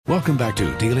Welcome back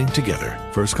to Dealing Together.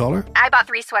 First caller? I bought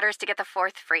 3 sweaters to get the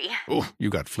 4th free. Oh, you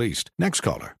got fleeced. Next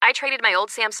caller? I traded my old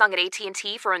Samsung at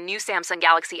AT&T for a new Samsung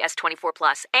Galaxy S24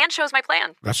 Plus and chose my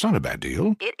plan. That's not a bad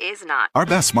deal. It is not. Our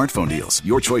best smartphone deals.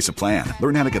 Your choice of plan.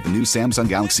 Learn how to get the new Samsung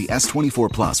Galaxy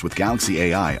S24 Plus with Galaxy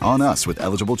AI on us with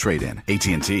eligible trade-in.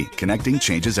 AT&T. Connecting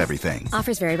changes everything.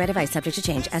 Offers vary by device. Subject to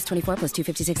change. S24 plus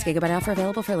 256 gigabyte offer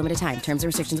available for a limited time. Terms and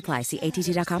restrictions apply. See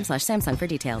att.com/Samsung for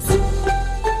details.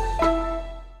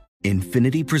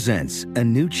 Infiniti presents a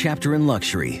new chapter in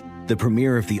luxury, the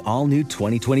premiere of the all-new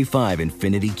 2025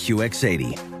 Infiniti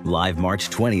QX80, live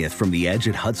March 20th from the Edge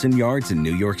at Hudson Yards in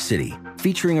New York City,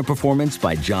 featuring a performance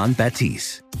by Jon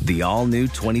Batiste. The all-new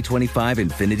 2025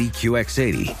 Infiniti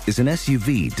QX80 is an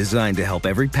SUV designed to help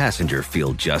every passenger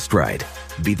feel just right.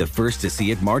 Be the first to see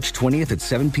it March 20th at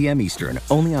 7 p.m. Eastern,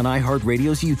 only on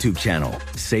iHeartRadio's YouTube channel.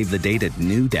 Save the date at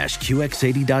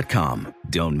new-QX80.com.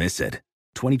 Don't miss it.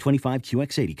 2025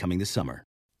 QX80 coming this summer.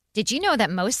 Did you know that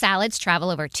most salads travel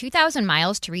over 2,000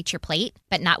 miles to reach your plate?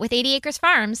 But not with 80 Acres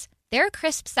Farms. Their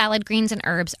crisp salad greens and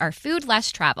herbs are food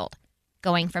less traveled,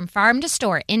 going from farm to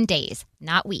store in days,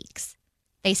 not weeks.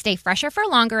 They stay fresher for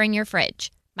longer in your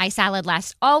fridge. My salad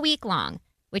lasts all week long,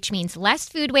 which means less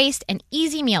food waste and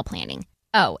easy meal planning.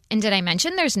 Oh, and did I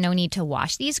mention there's no need to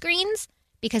wash these greens?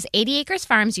 Because 80 Acres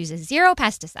Farms uses 0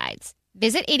 pesticides.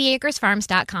 Visit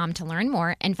 80acresfarms.com to learn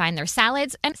more and find their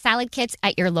salads and salad kits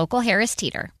at your local Harris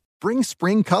Teeter. Bring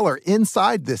spring color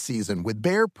inside this season with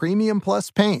Behr Premium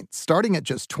Plus paint, starting at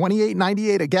just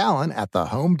 $28.98 a gallon at the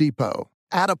Home Depot.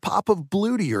 Add a pop of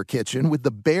blue to your kitchen with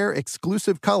the Behr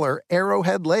exclusive color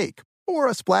Arrowhead Lake, or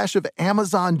a splash of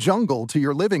Amazon Jungle to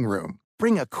your living room.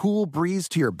 Bring a cool breeze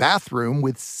to your bathroom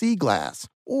with Sea Glass,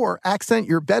 or accent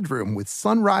your bedroom with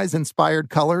sunrise-inspired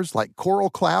colors like Coral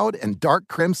Cloud and Dark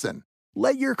Crimson.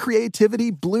 Let your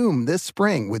creativity bloom this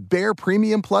spring with Behr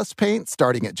Premium Plus paint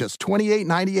starting at just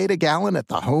 $28.98 a gallon at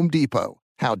the Home Depot.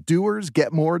 How doers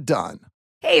get more done.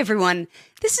 Hey everyone,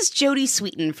 this is Jodie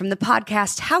Sweetin from the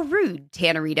podcast How Rude,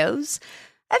 Tanneritos.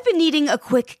 I've been needing a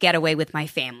quick getaway with my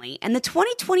family, and the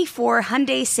 2024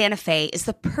 Hyundai Santa Fe is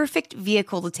the perfect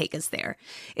vehicle to take us there.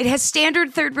 It has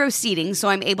standard third-row seating, so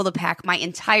I'm able to pack my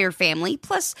entire family,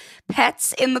 plus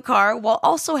pets, in the car, while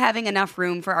also having enough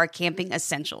room for our camping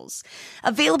essentials.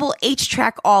 Available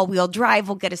H-Track all-wheel drive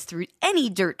will get us through any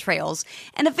dirt trails,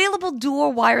 and available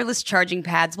dual wireless charging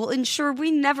pads will ensure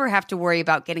we never have to worry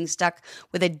about getting stuck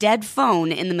with a dead phone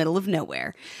in the middle of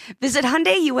nowhere. Visit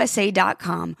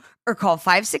HyundaiUSA.com or call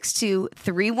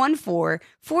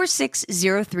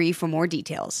 562-314-4603 for more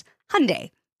details.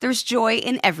 Hyundai, there's joy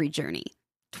in every journey.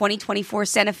 2024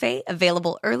 Santa Fe,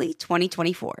 available early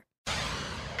 2024.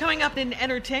 Coming up in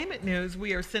entertainment news,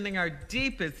 we are sending our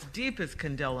deepest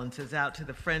condolences out to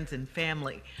the friends and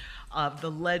family of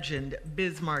the legend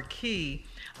Biz Markie.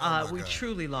 We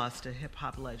truly lost a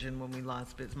hip-hop legend when we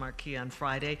lost Biz Markie on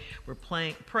Friday. We're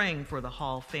praying for the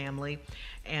Hall family.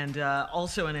 And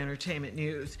also in entertainment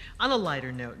news, on a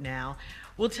lighter note now,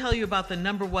 we'll tell you about the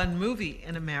 #1 movie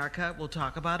in America. We'll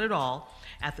talk about it all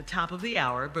at the top of the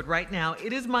hour. But right now,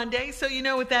 it is Monday, so you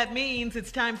know what that means.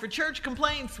 It's time for Church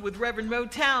Complaints with Reverend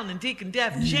Motown and Deacon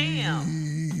Def Jam.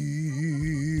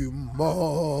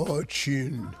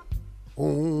 Marching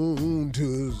on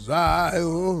to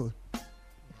Zion.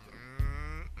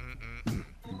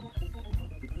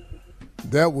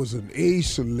 That was an A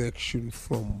selection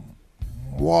from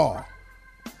moi.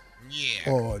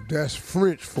 Yeah. That's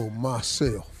French for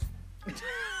myself.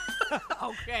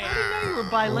 Okay. I didn't know you were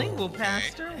bilingual,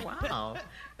 Pastor. Wow.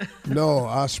 No,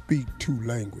 I speak 2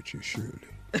 languages, Shirley.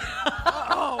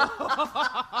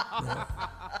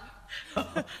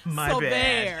 My bad.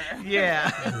 There.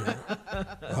 Yeah.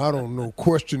 I don't know.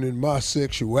 Questioning my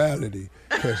sexuality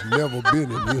has never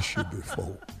been an issue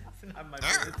before. It's not my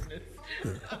business.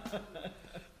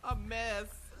 A mess.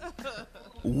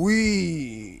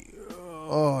 We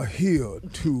are here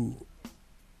to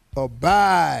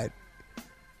abide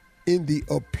in the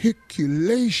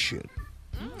articulation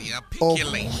of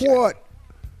what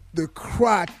the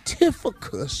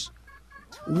Critificus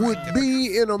would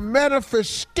be in a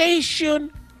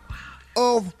manifestation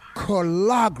of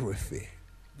choreography.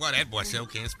 Well, that boy still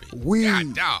can't speak.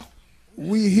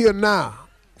 We here now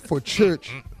for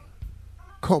church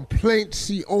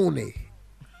complaintsione.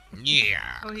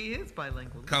 Yeah. Oh, he is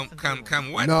bilingual. Come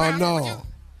what? No.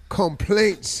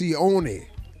 Complaintsione.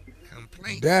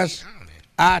 That's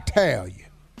Italian.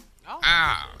 Oh,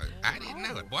 I didn't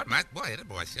know it. Boy, that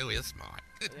boy sure is smart.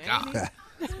 Good God.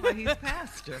 That's why he's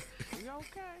pastor. You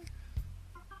okay?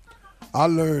 I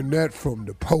learned that from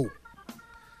the Pope.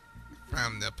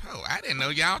 from the pole. I didn't know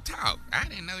y'all talk. I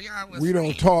didn't know y'all was We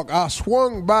don't talk. I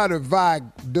swung by the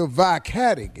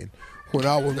Vicatigan when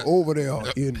I was over there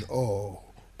in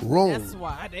Rome. That's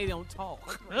why they don't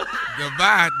talk. The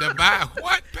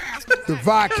what, Pastor? The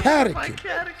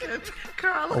Vicatigan.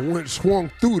 Carla. I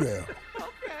swung through there.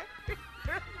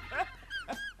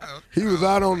 He was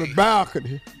out on the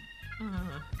balcony,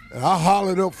 and I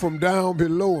hollered up from down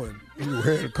below, and we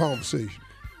had a conversation.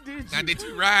 Now, did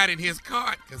you ride in his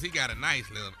cart? Because he got a nice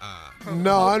little...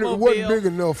 No, it wasn't big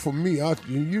enough for me.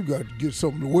 You got to get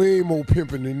something way more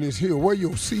pimping than this here. Where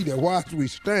your seat at? Why is we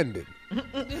standing?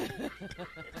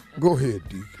 Go ahead,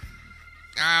 Deacon.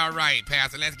 All right,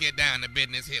 Pastor, let's get down to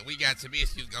business here. We got some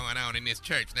issues going on in this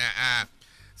church. Now,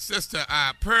 Sister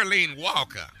Pearline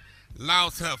Walker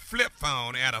lost her flip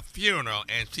phone at a funeral,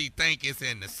 and she think it's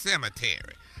in the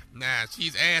cemetery. Now,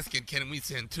 she's asking, can we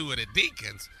send two of the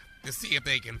deacons to see if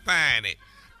they can find it?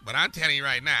 But I'm telling you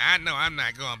right now, I know I'm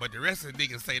not going, but the rest of the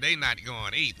deacons say they not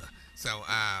going either. So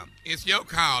it's your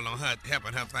call on her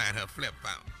helping her find her flip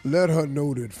phone. Let her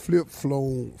know that flip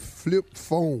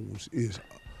phones is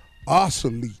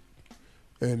obsolete,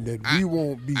 and that we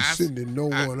won't be sending no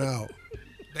one out.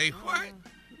 They what?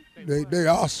 They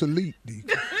obsolete,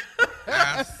 Deacon.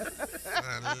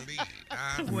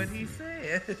 What he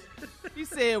said. You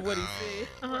said what he said.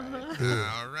 All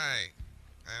right.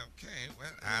 Okay, well,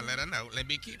 I'll let her know. Let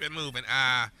me keep it moving.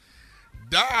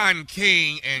 Don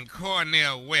King and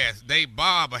Cornell West, they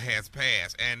barber has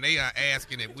passed, and they are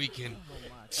asking if we can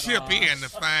chip in to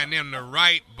find them the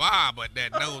right barber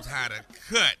that knows how to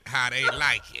cut how they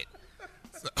like it.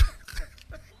 So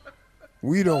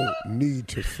we don't need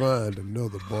to find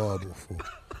another barber for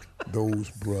those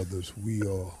brothers. We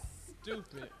are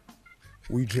stupid.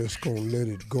 We just gonna let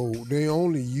it go. They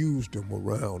only use them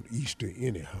around Easter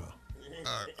anyhow.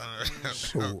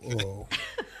 So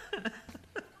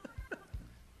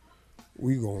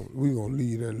we gonna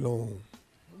leave that alone.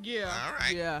 Yeah. All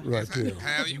right. Yeah. Right there.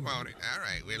 How you want it. All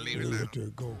right, we'll leave it alone. Let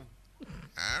that go.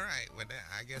 All right. Well,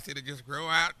 I guess it'll just grow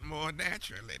out more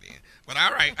naturally then. But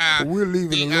all right. We'll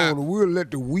leave it alone, and we'll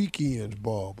let the weekends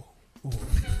barber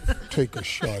take a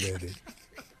shot at it.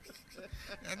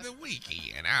 The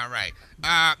weekend. All right.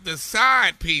 The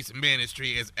Side Piece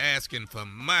Ministry is asking for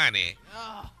money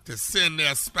to send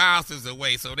their spouses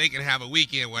away so they can have a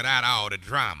weekend without all the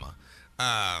drama.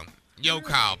 Your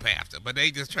call, Pastor. But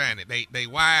they just trying to, they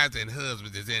wives and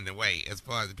husbands is in the way as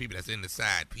far as the people that's in the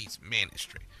Side Piece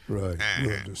Ministry. Right.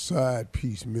 Well, the Side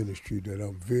Piece Ministry that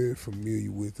I'm very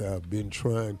familiar with, I've been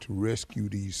trying to rescue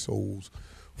these souls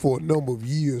for a number of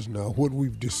years now. What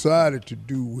we've decided to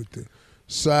do with the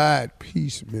Side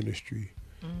Piece Ministry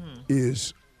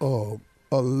is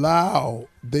allow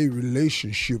their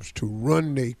relationships to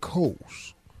run their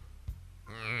course.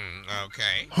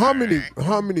 Okay. How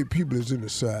many people is in the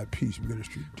Side Piece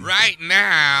Ministry? Right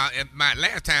now, my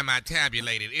last time I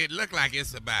tabulated, it looked like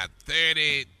it's about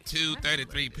 32,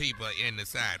 33 people in the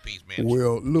Side Piece Ministry.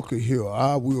 Well, look at here.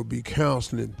 I will be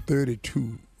counseling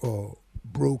 32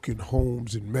 broken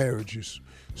homes and marriages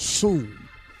soon.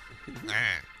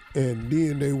 And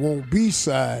then they won't be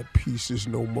side pieces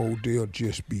no more. They'll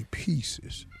just be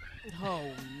pieces.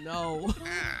 Oh, no.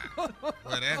 Well,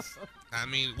 that's... I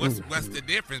mean, what's the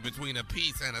difference between a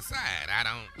piece and a side? I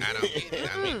don't get it.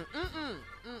 I mean,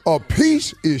 a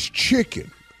piece is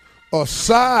chicken. A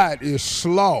side is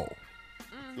slaw.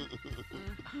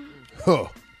 Huh.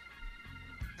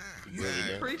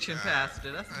 Preaching,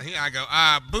 Pastor. That's here I go.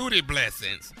 Booty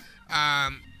blessings.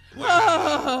 Are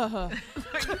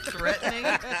you threatening?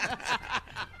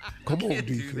 Come on, Can't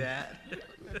do Deacon. that.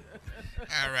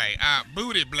 All right.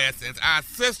 Booty blessings. Our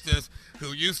sisters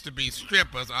who used to be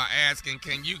strippers are asking,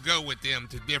 can you go with them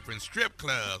to different strip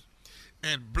clubs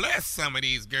and bless some of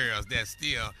these girls that's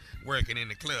still working in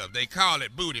the club? They call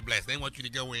it booty blessing. They want you to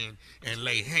go in and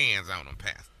lay hands on them,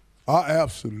 Pastor. I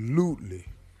absolutely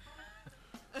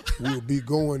will be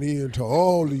going into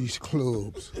all these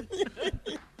clubs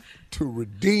to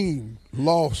redeem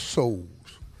lost souls.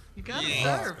 You got to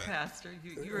serve, Pastor.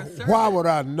 You're a servant. Why would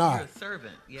I not? You're a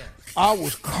servant, yes. I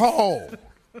was called.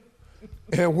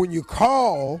 And when you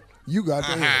call, you got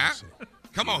to answer.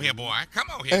 Come on here, boy. Come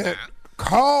on here And now.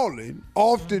 calling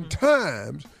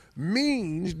oftentimes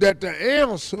means that the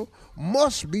answer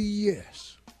must be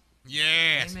yes.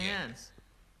 Yes. Amen.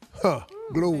 Huh.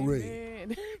 Glory.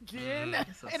 Again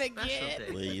and again.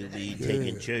 Will you be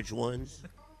taking church ones?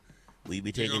 Will you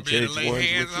be taking gonna be able church to lay ones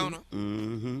hands with you?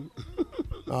 on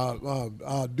Mm-hmm.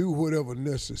 I'll do whatever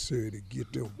necessary to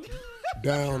get them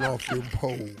down off them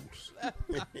poles.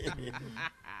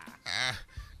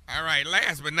 All right.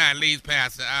 Last but not least,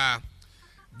 Pastor,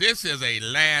 This is a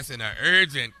last and an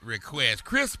urgent request.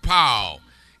 Chris Paul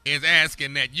is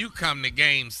asking that you come to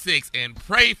Game 6 and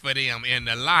pray for them in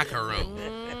the locker room.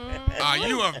 Are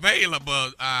you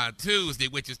available Tuesday,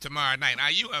 which is tomorrow night?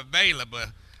 Are you available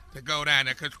to go down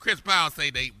there? Because Chris Paul say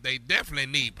they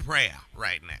definitely need prayer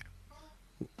right now.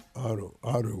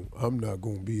 I'm not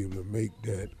going to be able to make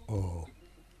that.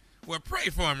 Well, pray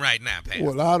for him right now, Pastor.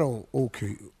 Well,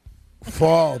 okay.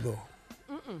 Father,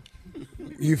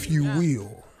 if you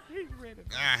will,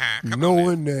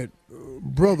 knowing that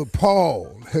Brother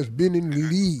Paul has been in the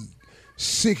league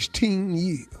 16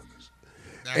 years,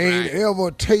 ain't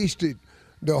ever tasted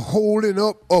the holding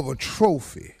up of a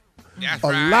trophy. That's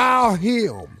Allow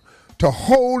him to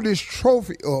hold his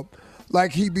trophy up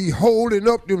like he be holding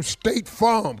up them State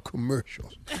Farm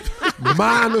commercials,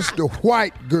 minus the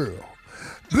white girl.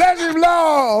 Bless him,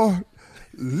 Lord.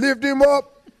 Lift him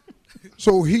up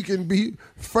so he can be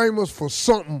famous for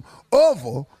something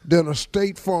other than a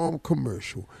State Farm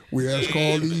commercial. We ask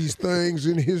all these things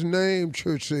in his name.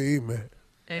 Church, say amen.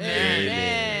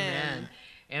 Amen.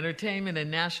 Entertainment and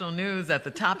national news at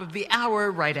the top of the hour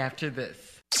right after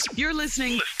this. You're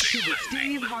listening to the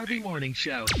Steve Harvey Morning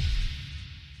Show.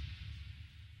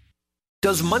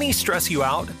 Does money stress you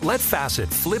out? Let Facet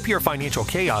flip your financial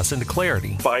chaos into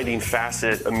clarity. Finding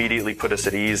Facet immediately put us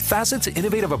at ease. Facet's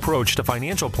innovative approach to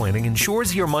financial planning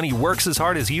ensures your money works as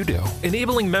hard as you do,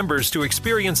 enabling members to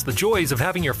experience the joys of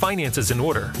having your finances in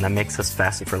order. And that makes us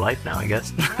Facet for life now, I guess.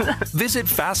 Visit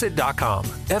Facet.com,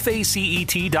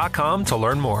 FACET.com to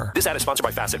learn more. This ad is sponsored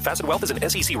by Facet. Facet Wealth is an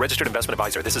SEC registered investment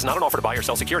advisor. This is not an offer to buy or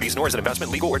sell securities, nor is it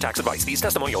investment, legal, or tax advice. These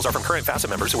testimonials are from current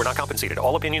Facet members who are not compensated.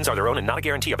 All opinions are their own and not a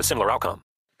guarantee of a similar outcome.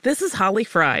 This is Holly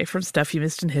Fry from Stuff You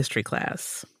Missed in History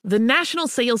class. The national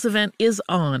sales event is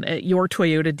on at your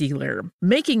Toyota dealer,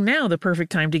 making now the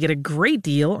perfect time to get a great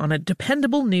deal on a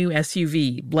dependable new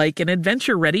SUV, like an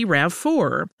adventure-ready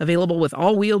RAV4. Available with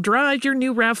all-wheel drive, your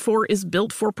new RAV4 is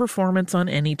built for performance on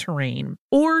any terrain.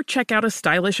 Or check out a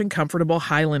stylish and comfortable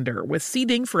Highlander with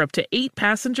seating for up to 8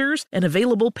 passengers and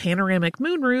available panoramic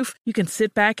moonroof. You can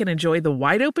sit back and enjoy the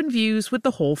wide-open views with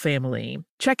the whole family.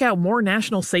 Check out more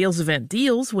national sales event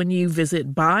deals when you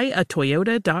visit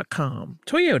buyatoyota.com.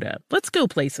 Toyota, let's go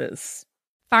places.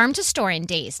 Farm to store in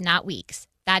days, not weeks.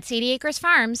 That's 80 Acres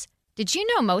Farms. Did you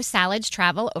know most salads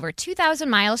travel over 2,000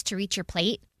 miles to reach your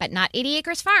plate? But not 80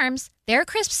 Acres Farms. Their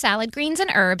crisp salad greens and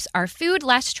herbs are food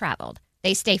less traveled.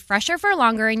 They stay fresher for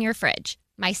longer in your fridge.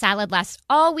 My salad lasts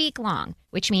all week long,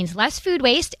 which means less food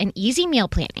waste and easy meal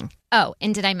planning. Oh,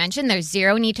 and did I mention there's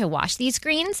zero need to wash these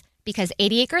greens? Because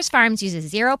 80 Acres Farms uses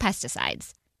 0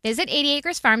 pesticides. Visit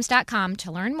 80acresfarms.com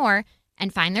to learn more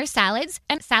and find their salads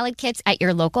and salad kits at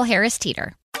your local Harris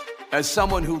Teeter. As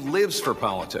someone who lives for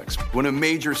politics, when a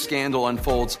major scandal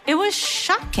unfolds, it was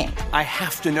shocking. I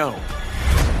have to know,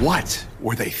 what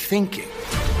were they thinking?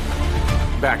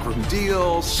 Backroom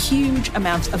deals, huge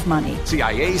amounts of money,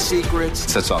 CIA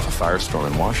secrets, sets off a firestorm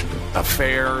in Washington,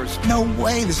 affairs. No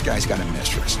way this guy's got a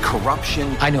mistress.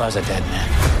 Corruption. I knew I was a dead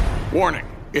man. Warning,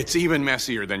 it's even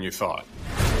messier than you thought.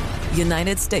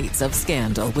 United States of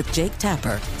Scandal with Jake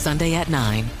Tapper, Sunday at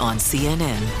 9 on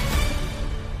CNN.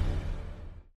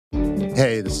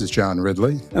 Hey, this is John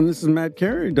Ridley. And this is Matt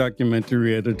Carey,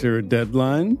 documentary editor at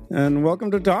Deadline. And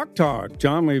welcome to Talk Talk.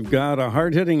 John, we've got a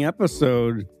hard-hitting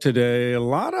episode today. A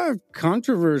lot of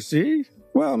controversy.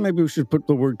 Well, maybe we should put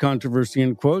the word controversy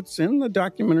in quotes in the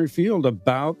documentary field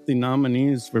about the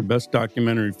nominees for Best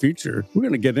Documentary Feature. We're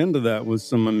going to get into that with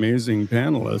some amazing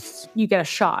panelists. You get a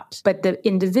shot, but the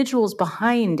individuals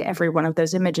behind every one of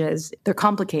those images, they're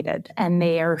complicated and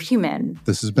they are human.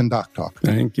 This has been Doc Talk.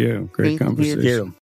 Thank you. Great conversation. You.